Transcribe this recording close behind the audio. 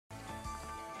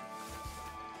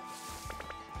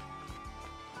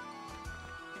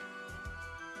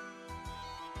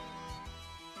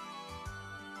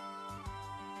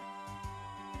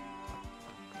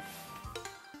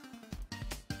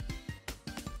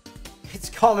It's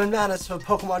common manners for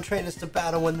Pokemon trainers to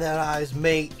battle when their eyes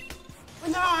meet.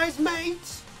 When their eyes meet!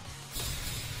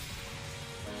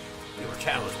 You were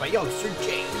challenged by youngster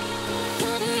Jake.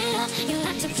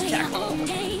 Damn.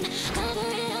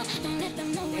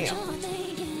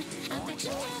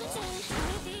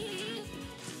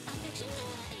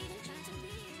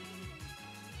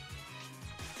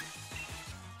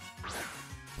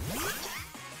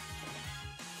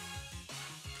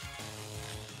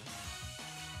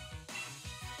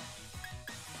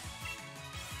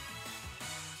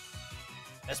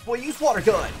 Best boy, use water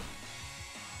gun.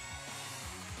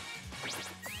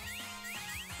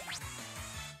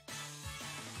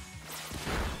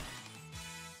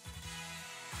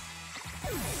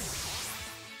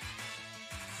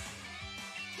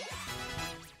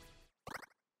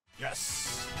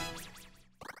 Yes.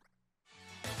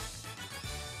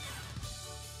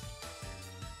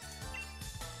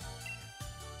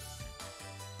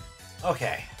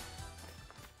 Okay.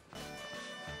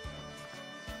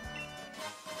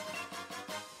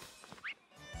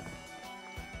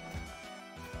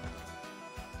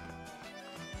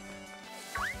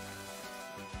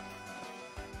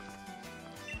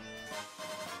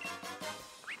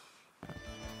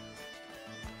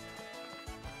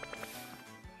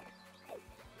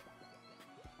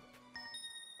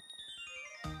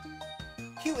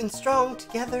 Cute and strong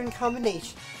together in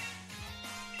combination.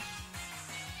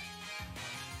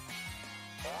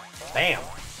 Bam!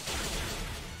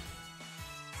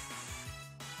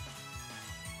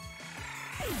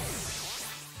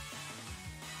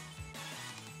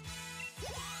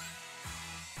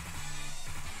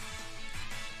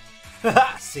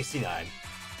 Haha! 69.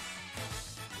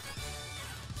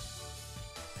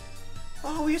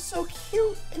 Oh, you're so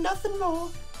cute and nothing more.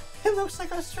 It looks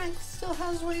like our strength still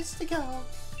has ways to go.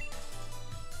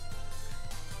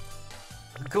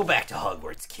 Go back to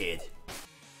Hogwarts, kid.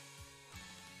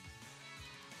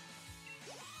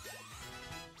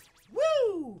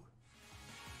 Woo!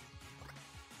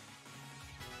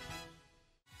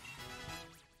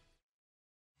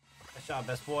 Nice job,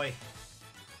 best boy.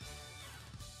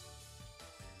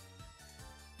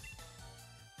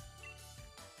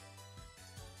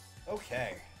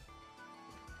 Okay.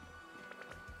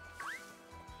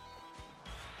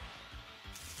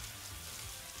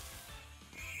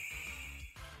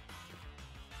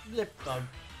 Lip bug.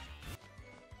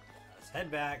 Let's head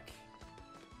back.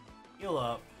 Heal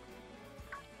up.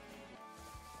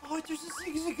 Oh, there's a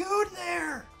Zigzagoon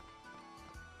there!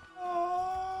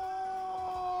 Oh,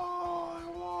 I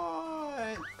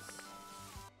want.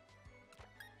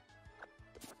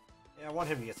 Yeah, I want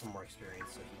him to get some more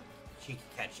experience so she can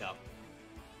catch up.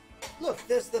 Look,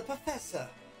 there's the professor.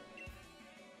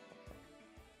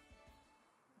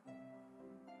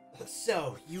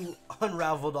 So, you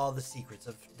unraveled all the secrets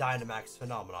of Dynamax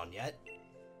phenomenon yet?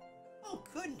 Oh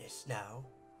goodness, now.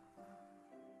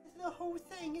 The whole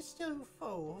thing is still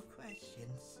full of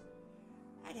questions.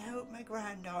 I'd hope my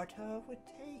granddaughter would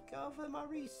take over my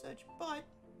research, but...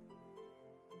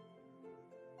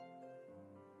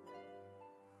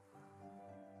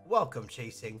 Welcome,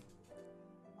 Chasing.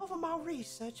 Over my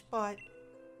research, but...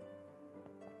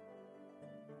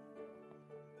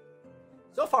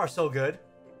 So far, so good.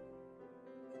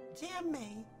 Damn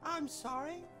me, I'm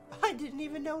sorry. I didn't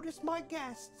even notice my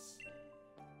guests.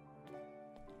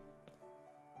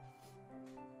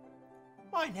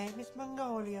 My name is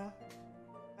Magnolia.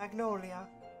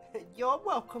 You're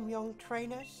welcome, young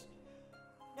trainers.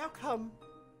 Now come,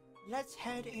 let's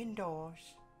head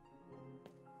indoors.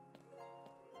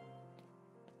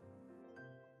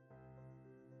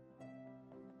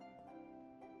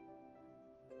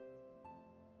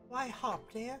 Why,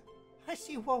 Hop dear, I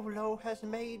see Wolo has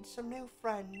made some new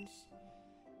friends.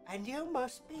 And you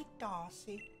must be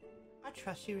Darcey. I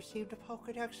trust you received a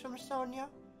Pokédex from Sonia.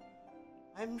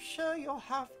 I'm sure you'll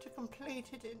have it complete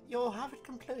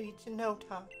in no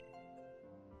time.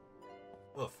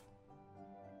 Oof.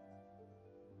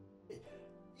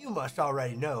 You must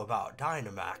already know about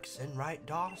Dynamaxing, right,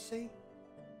 Darcey?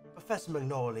 Professor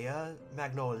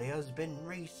Magnolia's been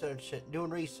doing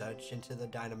research into the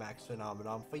Dynamax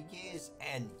phenomenon for years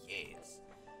and years.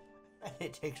 And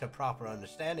it takes a proper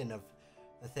understanding of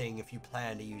the thing if you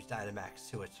plan to use Dynamax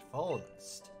to its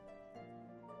fullest.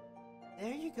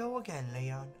 There you go again,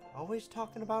 Leon. Always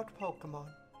talking about Pokemon.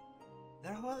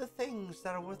 There are other things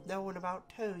that are worth knowing about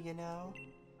too, you know.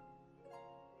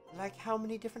 Like how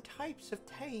many different types of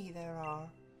Tay there are.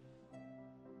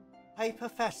 Hey,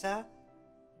 Professor.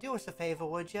 Do us a favor,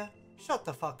 would you? Shut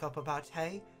the fuck up about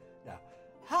Tay. Now,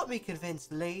 help me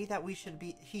convince Lee that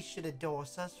he should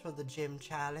endorse us for the gym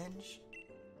challenge.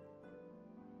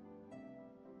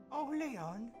 Oh,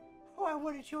 Leon, why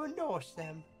wouldn't you endorse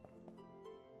them?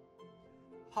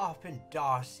 Hop and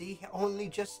Darcey only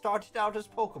just started out as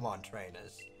Pokemon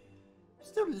trainers.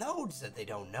 Still loads that they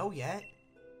don't know yet.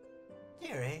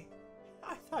 Dearie,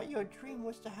 I thought your dream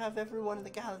was to have everyone in the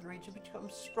gallery to become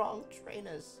strong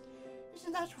trainers.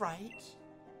 Isn't that right?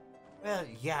 Well,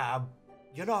 yeah,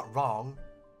 you're not wrong.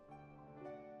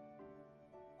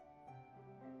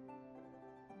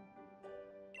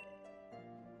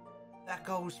 That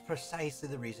goes precisely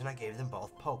the reason I gave them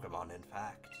both Pokemon, in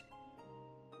fact.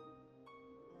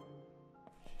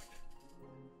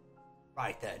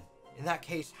 Right then. In that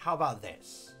case, how about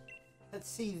this? Let's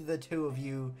see if the two of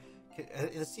you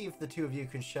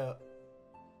can show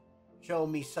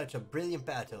me such a brilliant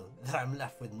battle that I'm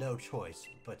left with no choice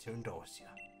but to endorse you.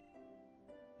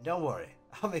 Don't worry,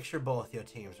 I'll make sure both your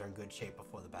teams are in good shape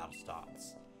before the battle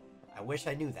starts. I wish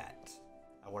I knew that.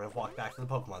 I would have walked back to the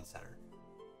Pokemon Center.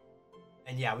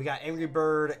 And yeah, we got Angry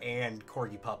Bird and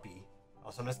Corgi Puppy.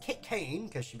 Also known as Kit Kane,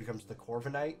 because she becomes the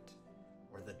Corviknight,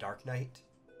 or the Dark Knight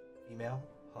female.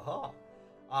 Haha.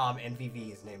 And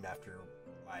Vivi is named after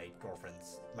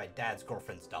my dad's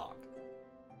girlfriend's dog.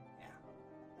 Yeah.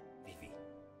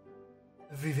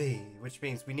 Vivi, which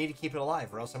means we need to keep it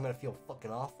alive or else I'm gonna feel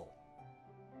fucking awful.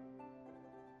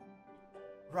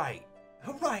 Right.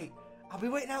 Right. I'll be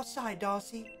waiting outside,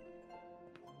 Darcey.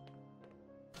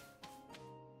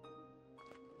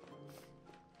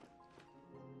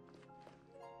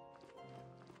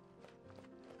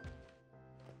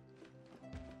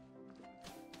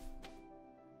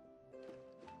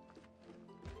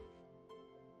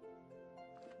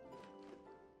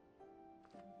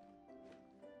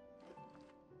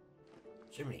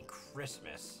 Jiminy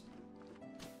Christmas.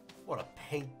 What a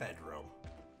pink bedroom.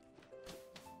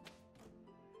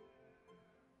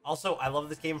 Also, I love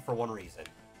this game for one reason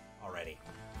already.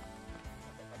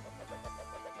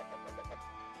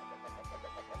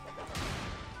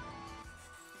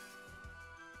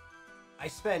 I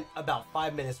spent about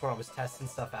 5 minutes when I was testing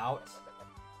stuff out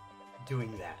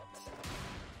doing that.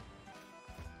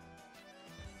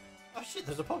 Oh shit,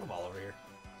 there's a Pokeball over here.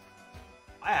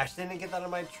 I actually didn't get that in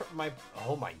my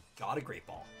oh my god, a Great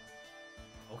Ball.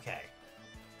 Okay.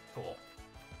 Cool.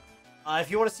 If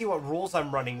you want to see what rules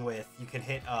I'm running with, you can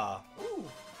hit, ooh.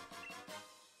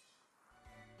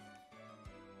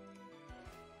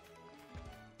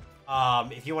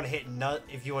 If you want to hit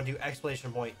if you want to do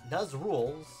exclamation point Nuz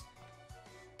rules.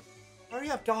 Hurry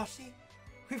up, Darcey.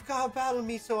 We've got to battle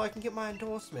me so I can get my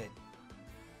endorsement.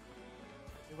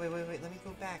 Wait, let me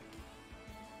go back.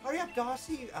 Hurry up,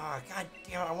 Darcey. Oh, god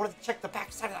damn it. I wanted to check the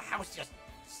back side of the house, you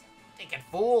stinking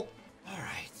fool.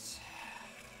 Alright.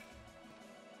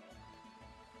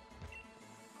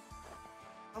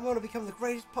 I'm going to become the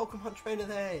greatest Pokemon trainer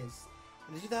there is.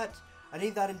 And to do that, I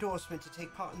need that endorsement to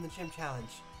take part in the gym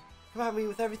challenge. Come at me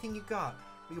with everything you got.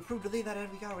 Will you prove to leave that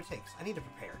every hour it takes? I need to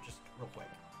prepare, just real quick.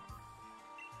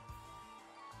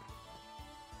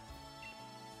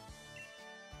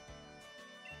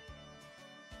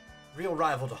 Real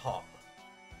rival to Hawk.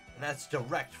 And that's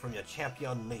direct from your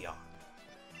champion, Leon.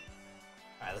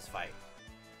 Alright, let's fight.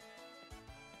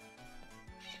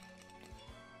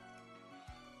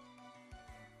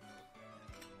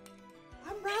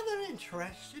 I'm rather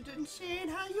interested in seeing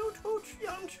how you two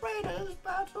young trainers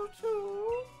battle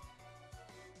too.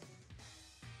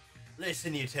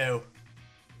 Listen, you two.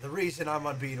 The reason I'm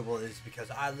unbeatable is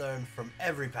because I learn from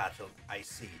every battle I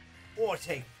see or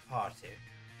take part in.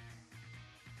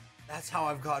 That's how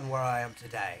I've gotten where I am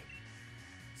today.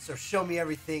 So show me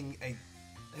everything and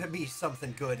be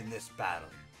something good in this battle.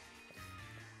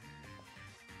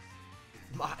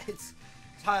 It's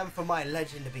time for my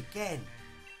legend to begin.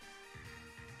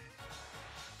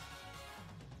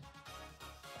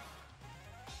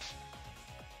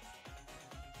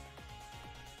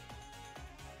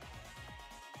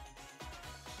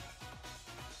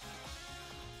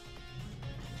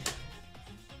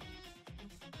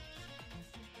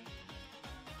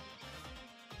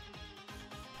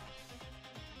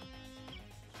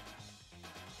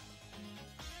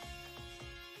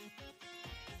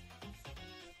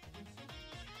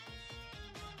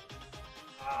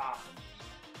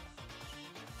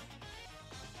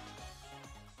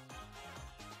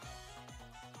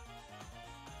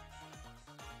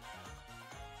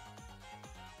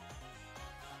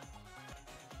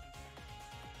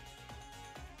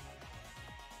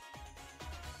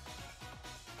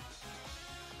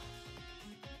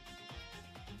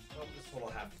 Oh, this one will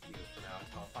have to do for now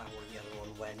until I find where the other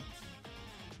one went.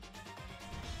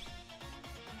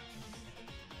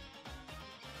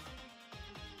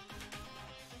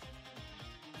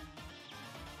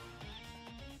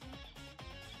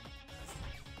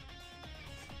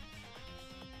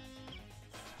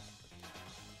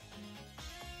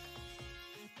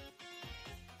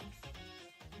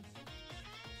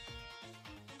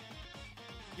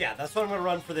 Yeah, that's what I'm gonna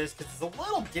run for this, because it's a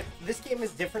little this game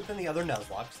is different than the other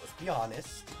Nuzlockes, let's be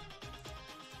honest.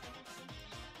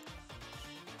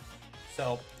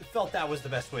 So, I felt that was the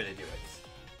best way to do it.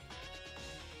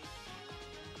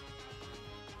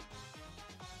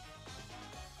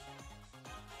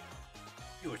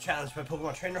 You were challenged by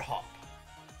Pokemon Trainer Hop.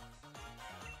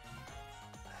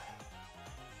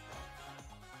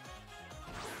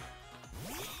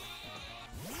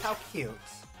 How cute.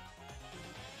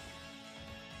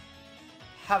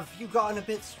 Have you gotten a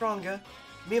bit stronger?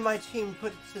 Me and my team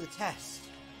put it to the test.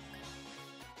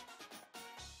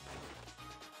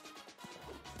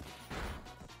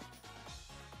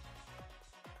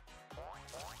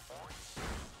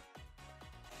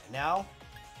 And now...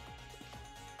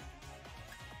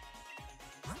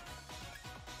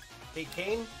 Hey,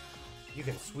 Kane, you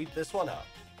can sweep this one up.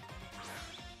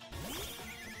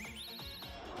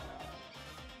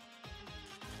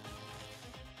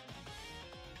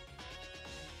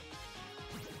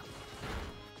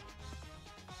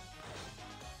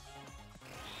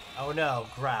 Oh no,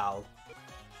 Growl.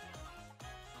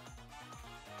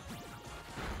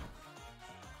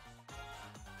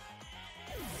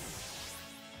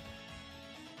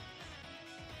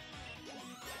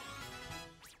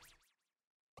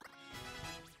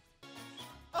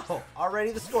 Oh,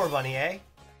 already the score bunny, eh?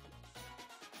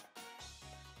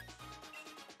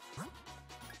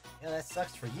 Yeah, that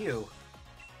sucks for you.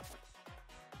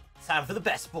 Time for the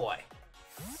best boy.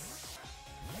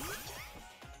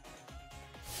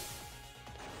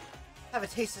 Have a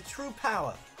taste of true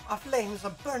power. Our flames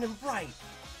are burning bright.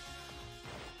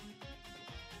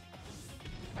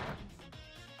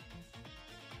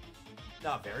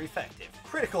 Not very effective.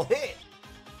 Critical hit!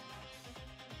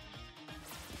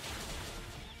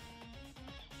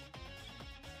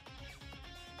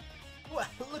 Well,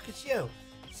 look at you.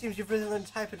 Seems you've really learned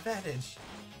type advantage.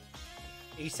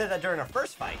 You said that during our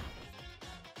first fight.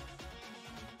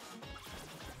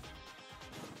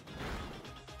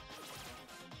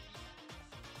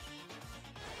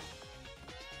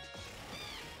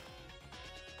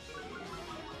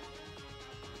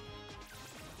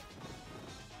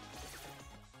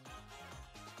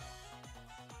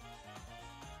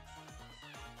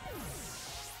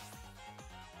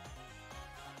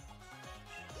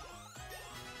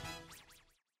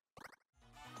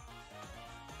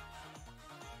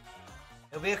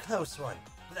 It'll be a close one,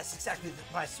 but that's exactly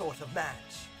my sort of match.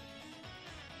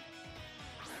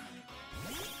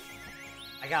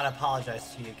 I gotta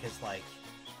apologize to you, because, like,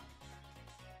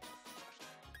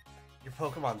 your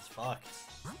Pokemon's fucked.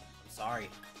 I'm sorry.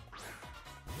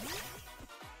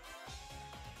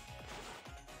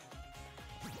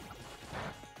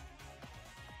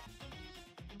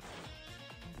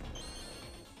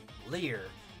 Leer.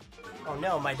 Oh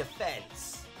no, my defense.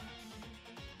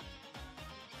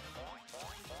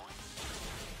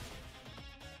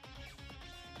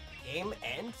 Game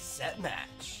and set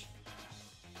match.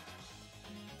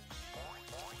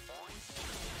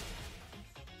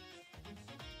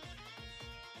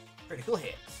 Critical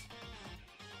hit.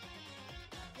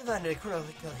 You landed a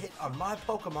critical hit on my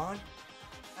Pokemon.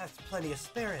 That's plenty of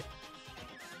spirit.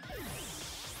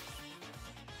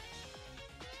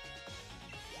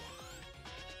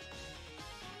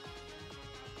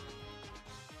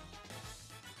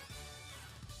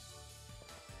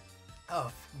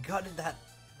 Oh, gutted that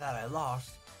I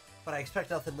lost, but I expect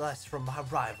nothing less from my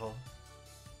rival.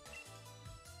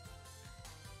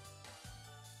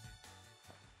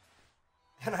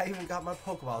 And I even got my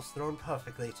Pokeballs thrown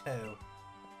perfectly, too.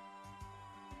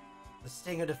 The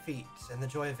sting of defeat and the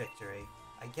joy of victory.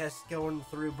 I guess going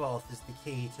through both is the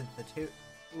key to the two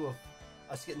of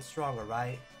us getting stronger,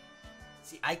 right?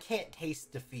 See, I can't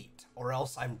taste defeat, or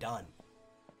else I'm done.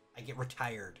 I get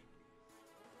retired.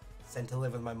 Sent to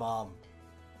live with my mom.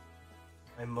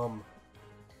 My mum.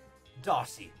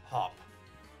 Darcey, Hop.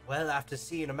 Well, after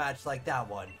seeing a match like that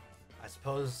one, I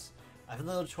suppose I have a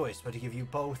little choice but to give you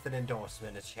both an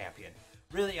endorsement as champion.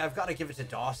 Really, I've got to give it to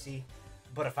Darcey,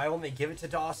 but if I only give it to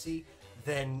Darcey,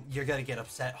 then you're gonna get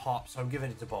upset, Hop, so I'm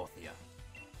giving it to both of you.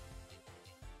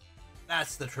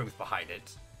 That's the truth behind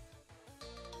it.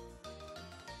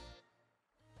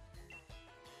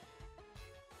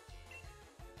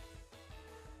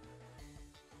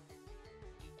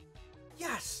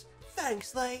 Yes!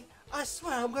 Thanks, Lay! I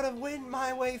swear I'm gonna win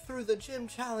my way through the gym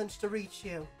challenge to reach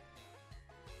you.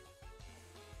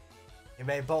 You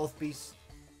may both be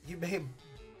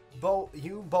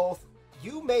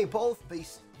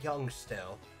young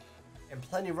still, and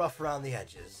plenty rough around the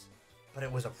edges, but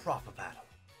it was a proper battle.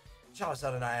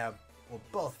 Charizard and I were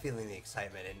both feeling the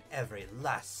excitement in every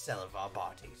last cell of our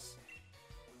bodies.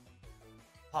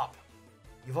 Hop,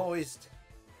 you've always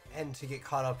tend to get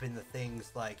caught up in the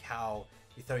things like how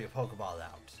you throw your Pokeball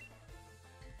out.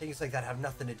 Things like that have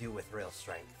nothing to do with real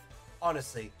strength.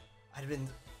 Honestly, I'd been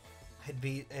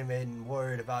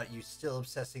worried about you still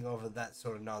obsessing over that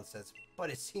sort of nonsense, but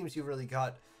it seems you've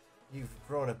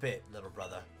grown a bit, little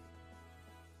brother.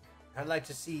 I'd like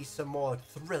to see some more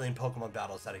thrilling Pokemon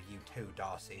battles out of you too,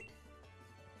 Darcey.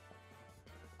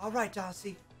 Alright,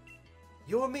 Darcey.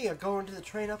 You and me are going to the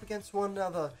train up against one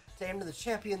another to aim to the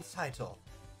champion's title.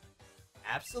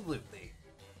 Absolutely.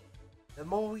 The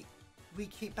more we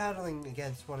keep battling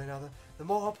against one another, the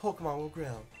more our Pokemon will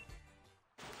grow.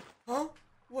 Huh?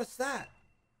 What's that?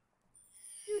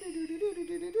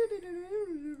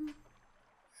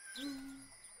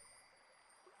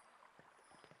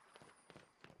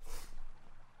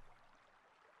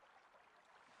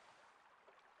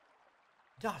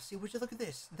 Darcey, would you look at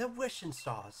this? They're wishing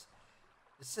stars.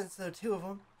 Since there are two of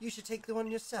them, you should take the one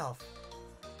yourself.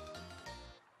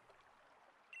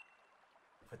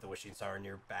 Put the wishing star in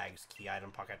your bag's key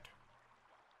item pocket.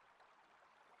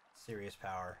 Serious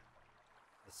power.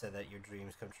 It said that your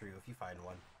dreams come true if you find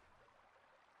one.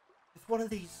 With one of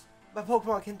these, my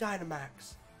Pokemon can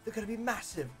Dynamax. They're gonna be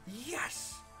massive.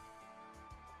 Yes!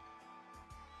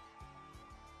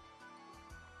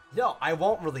 No, I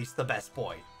won't release the best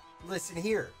boy. Listen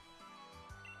here.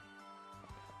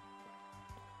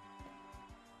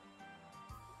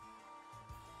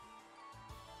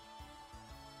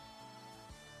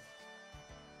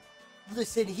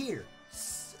 Listen here,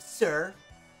 sir.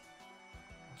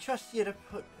 Trust you to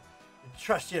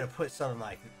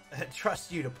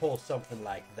pull something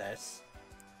like this.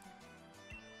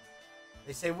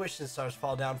 They say wishing stars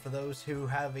fall down for those who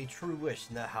have a true wish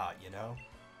in their heart, you know?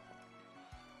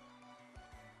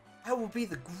 I will be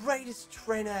the greatest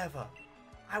trainer ever.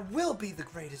 I will be the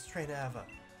greatest trainer ever.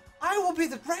 I will be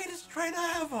the greatest trainer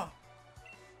ever.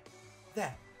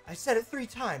 There, I said it 3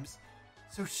 times,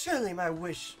 so surely my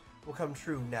wish will come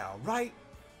true now, right?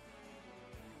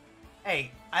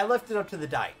 Hey, I left it up to the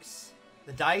dice.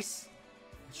 The dice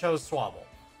chose Swabble.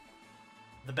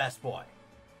 The best boy.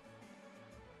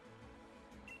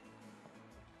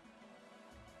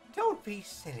 Don't be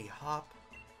silly, Hop.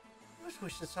 Those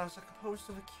wishing stars are composed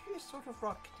of a curious sort of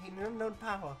rock containing unknown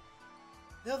power.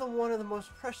 They're one of the most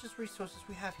precious resources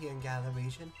we have here in Galar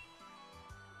region.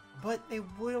 But they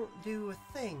won't do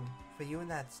a thing for you in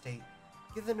that state.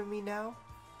 Give them to me now,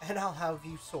 and I'll have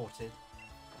you sorted.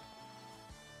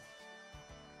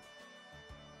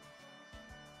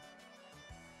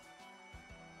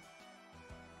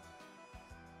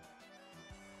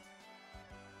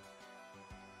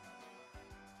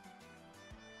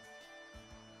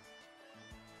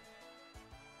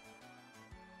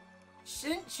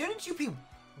 Shouldn't you be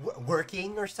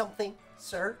working or something,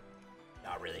 sir?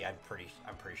 Not really. I'm pretty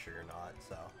sure you're not.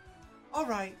 So, all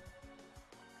right.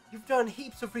 You've done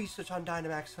heaps of research on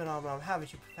Dynamax phenomenon,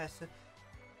 haven't you, Professor?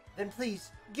 Then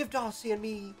please give Darcey and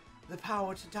me the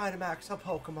power to Dynamax our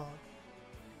Pokemon.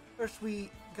 First we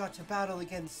got to battle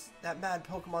against that mad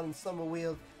Pokemon in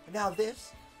Summerweald, and now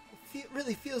this. It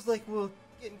really feels like we're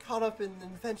getting caught up in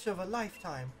an adventure of a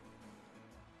lifetime.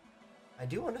 I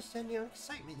do understand your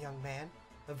excitement, young man,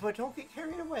 but don't get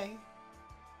carried away.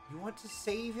 You want to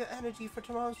save your energy for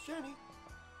tomorrow's journey.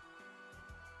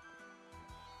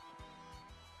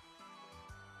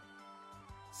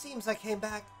 Seems I came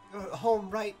back home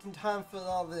right in time for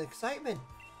all the excitement.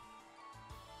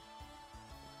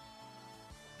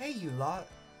 Hey, you lot.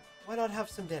 Why not have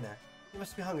some dinner? You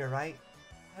must be hungry, right?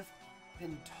 I've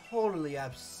been totally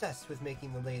obsessed with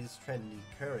making the latest trendy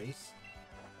curries.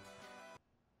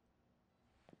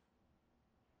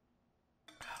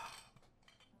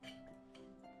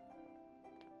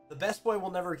 the best boy will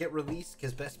never get released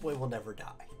because best boy will never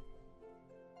die.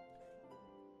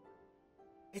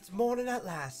 It's morning at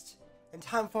last, and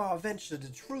time for our adventure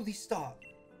to truly start.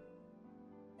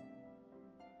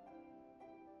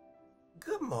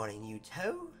 Good morning, you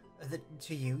two.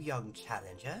 To you, young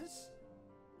challengers.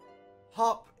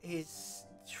 Hop is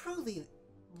truly,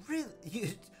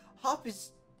 Hop,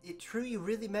 is it true you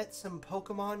really met some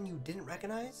Pokemon you didn't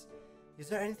recognize? Is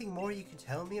there anything more you can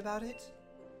tell me about it?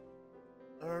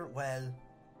 Well,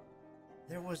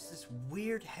 there was this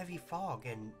weird heavy fog,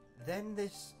 and then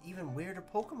this even weirder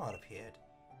Pokemon appeared.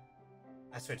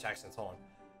 I switch accents, hold on.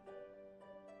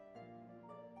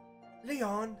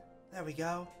 Leon, there we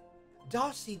go.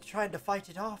 Darcey tried to fight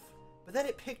it off, but then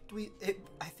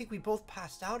I think we both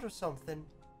passed out or something.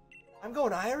 I'm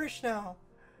going Irish now.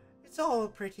 It's all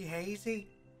pretty hazy.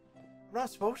 I'm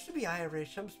not supposed to be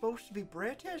Irish, I'm supposed to be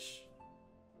British.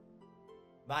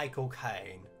 Michael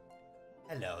Caine.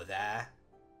 Hello there.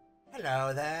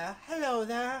 Hello there. Hello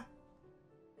there.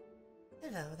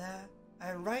 Hello there.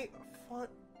 And right front,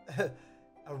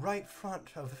 a right front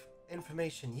of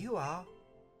information you are.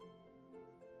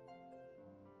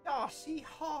 Darcy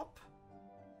Hop.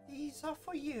 These are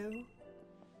for you.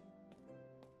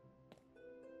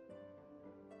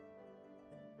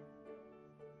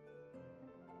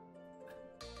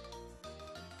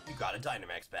 You got a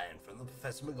Dynamax band from the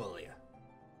Professor Magnolia.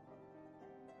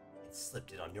 It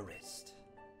slipped it on your wrist.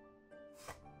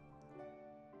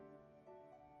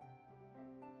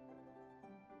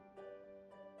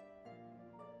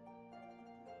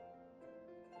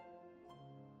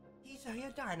 These are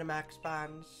your Dynamax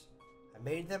bands. I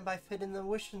made them by fitting the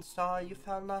wishing star you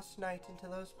found last night into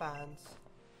those bands.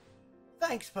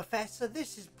 Thanks, Professor.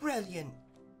 This is brilliant.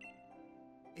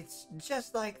 It's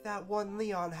just like that one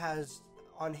Leon has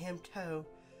on him too.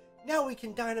 Now we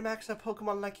can Dynamax our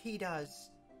Pokemon like he does.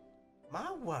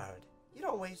 My word, you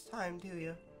don't waste time, do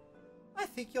you? I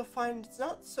think you'll find it's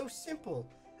not so simple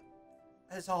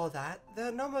as all that. There are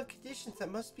a number of conditions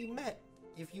that must be met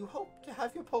if you hope to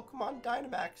have your Pokemon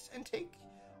Dynamax and take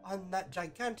on that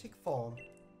gigantic form.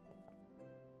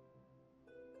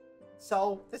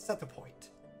 So, that's not the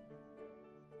point.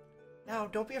 Now,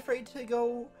 don't be afraid to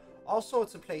go all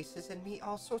sorts of places and meet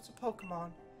all sorts of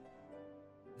Pokemon.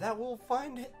 That will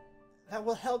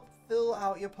help fill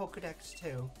out your Pokedex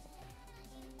too.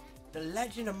 The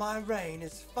legend of my reign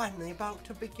is finally about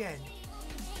to begin.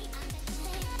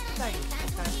 Thanks,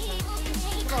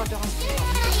 Professor. Come on,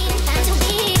 Darcy.